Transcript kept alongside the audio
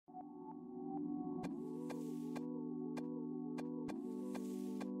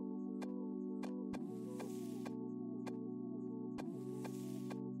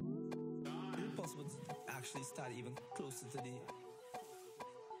actually start even closer to the...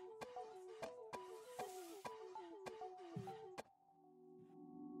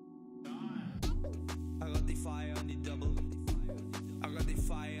 I got the fire on the double. I got the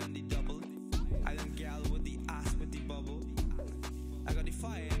fire on the double. I done gal with the ass with the bubble. I got the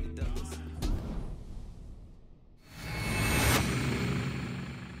fire on the doubles.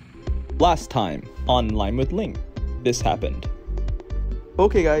 Last time on Lime with Ling, this happened.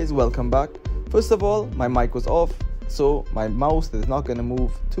 Okay guys, welcome back. First of all, my mic was off, so my mouse is not gonna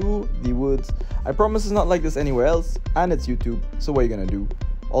move to the words. I promise it's not like this anywhere else, and it's YouTube, so what are you gonna do?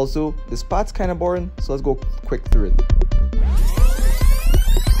 Also, this part's kinda boring, so let's go quick through it.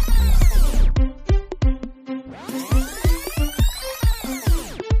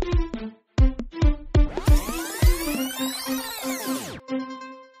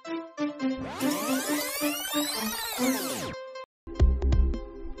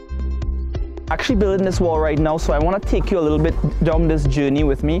 Actually building this wall right now, so I want to take you a little bit down this journey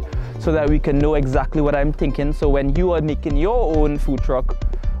with me so that we can know exactly what I'm thinking. So when you are making your own food truck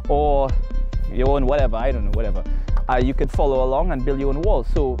or your own whatever, I don't know, whatever, you could follow along and build your own wall.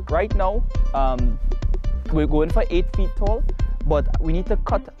 So right now we're going for 8 feet tall, but we need to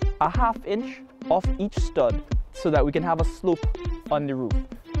cut a ½ inch off each stud so that we can have a slope on the roof.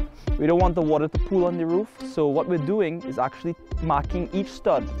 We don't want the water to pool on the roof, so what we're doing is actually marking each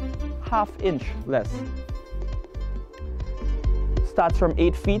stud ½ inch less. Starts from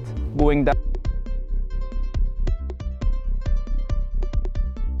 8 feet going down.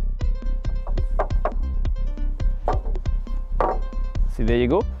 See, there you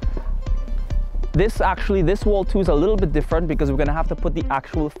go. This wall too is a little bit different because we're gonna have to put the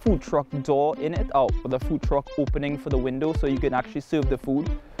actual food truck door in it, the food truck opening for the window so you can actually serve the food.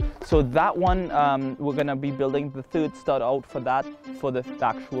 So that one, we're gonna be building the 3rd stud out for that, for the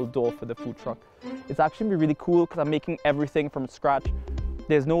actual door for the food truck. It's actually gonna be really cool because I'm making everything from scratch.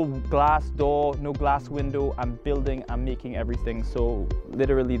 There's no glass door, no glass window. I'm making everything. So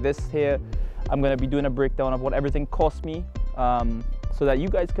literally this here, I'm gonna be doing a breakdown of what everything cost me so that you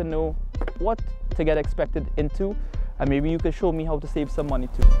guys can know what to get expected into, and maybe you can show me how to save some money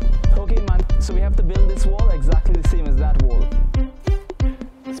too. Okay man, so we have to build this wall exactly the same as that wall.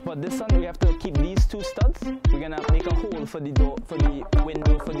 But this one, we have to keep these 2 studs. We're gonna make a hole for the door, for the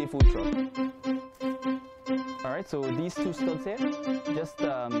window, for the food truck. All right, so these 2 studs here, just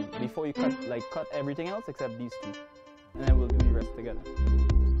before you cut everything else except these 2, and then we'll do the rest together.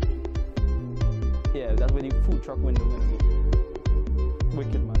 Yeah, that's where the food truck window is gonna be.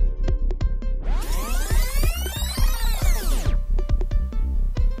 Wicked, man.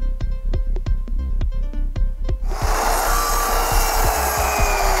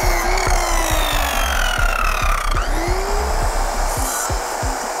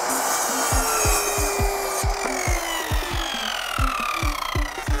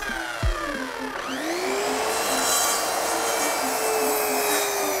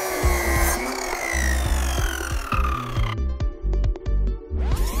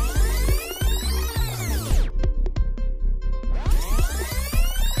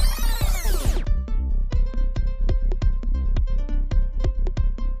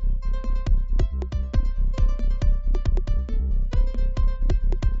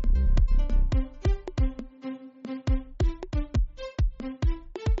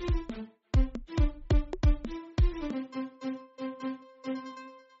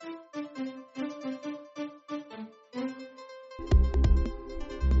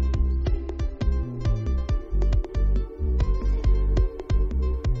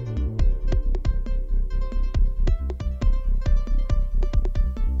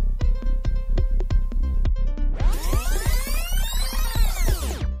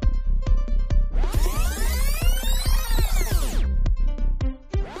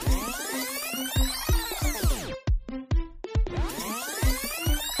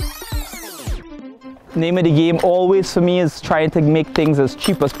 Name of the game always for me is trying to make things as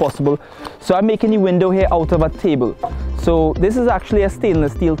cheap as possible. So I'm making the window here out of a table. So this is actually a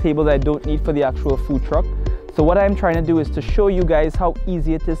stainless steel table that I don't need for the actual food truck. So what I'm trying to do is to show you guys how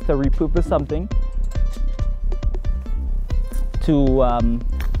easy it is to repurpose something to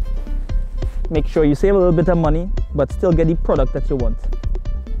make sure you save a little bit of money but still get the product that you want.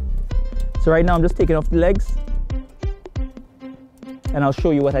 So right now I'm just taking off the legs and I'll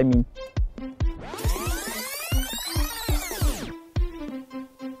show you what I mean.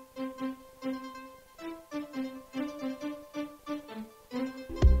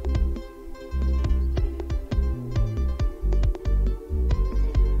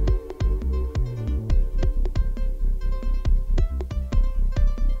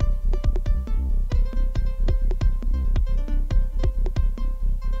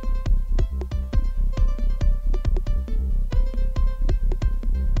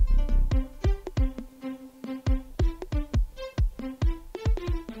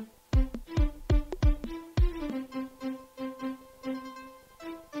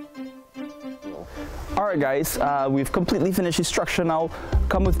 Alright guys, we've completely finished the structure now.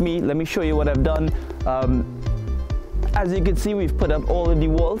 Come with me, let me show you what I've done. As you can see, we've put up all of the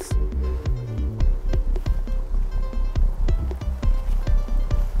walls.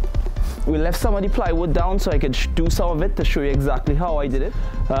 We left some of the plywood down so I could do some of it to show you exactly how I did it.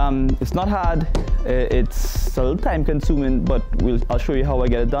 It's not hard, it's a little time consuming, but I'll show you how I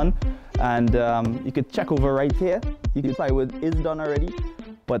get it done. And you could check over right here. The plywood is done already,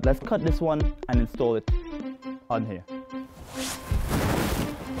 but let's cut this one and install it on here.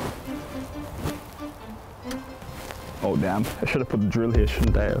 Oh damn, I should have put the drill here,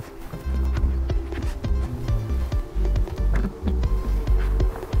 shouldn't I have?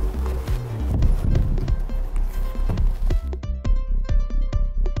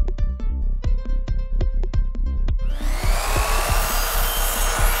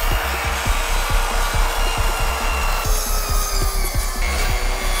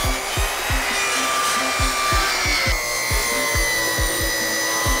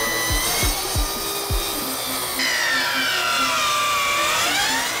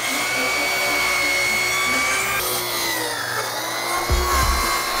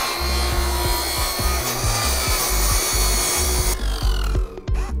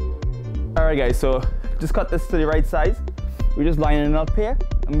 Alright guys, so just cut this to the right size. We're just lining it up here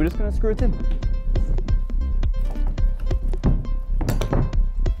and we're just gonna screw it in.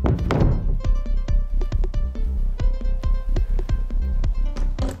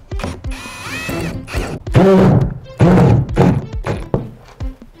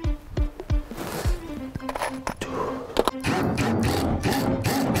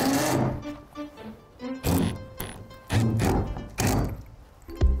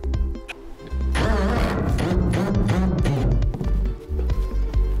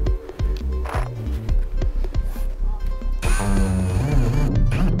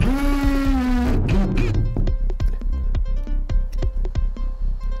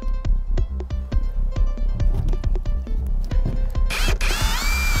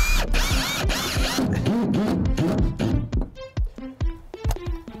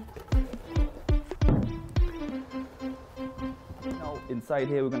 Inside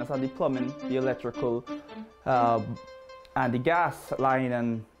here, we're going to start the plumbing, the electrical, and the gas line,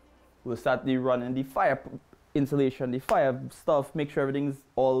 and we'll start the running the fire installation, the fire stuff, make sure everything's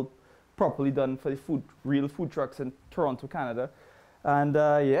all properly done for the real food trucks in Toronto, Canada. And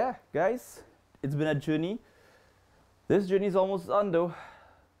yeah, guys, it's been a journey. This journey is almost done though.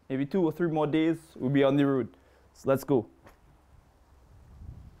 Maybe 2 or 3 more days, we'll be on the road. So let's go.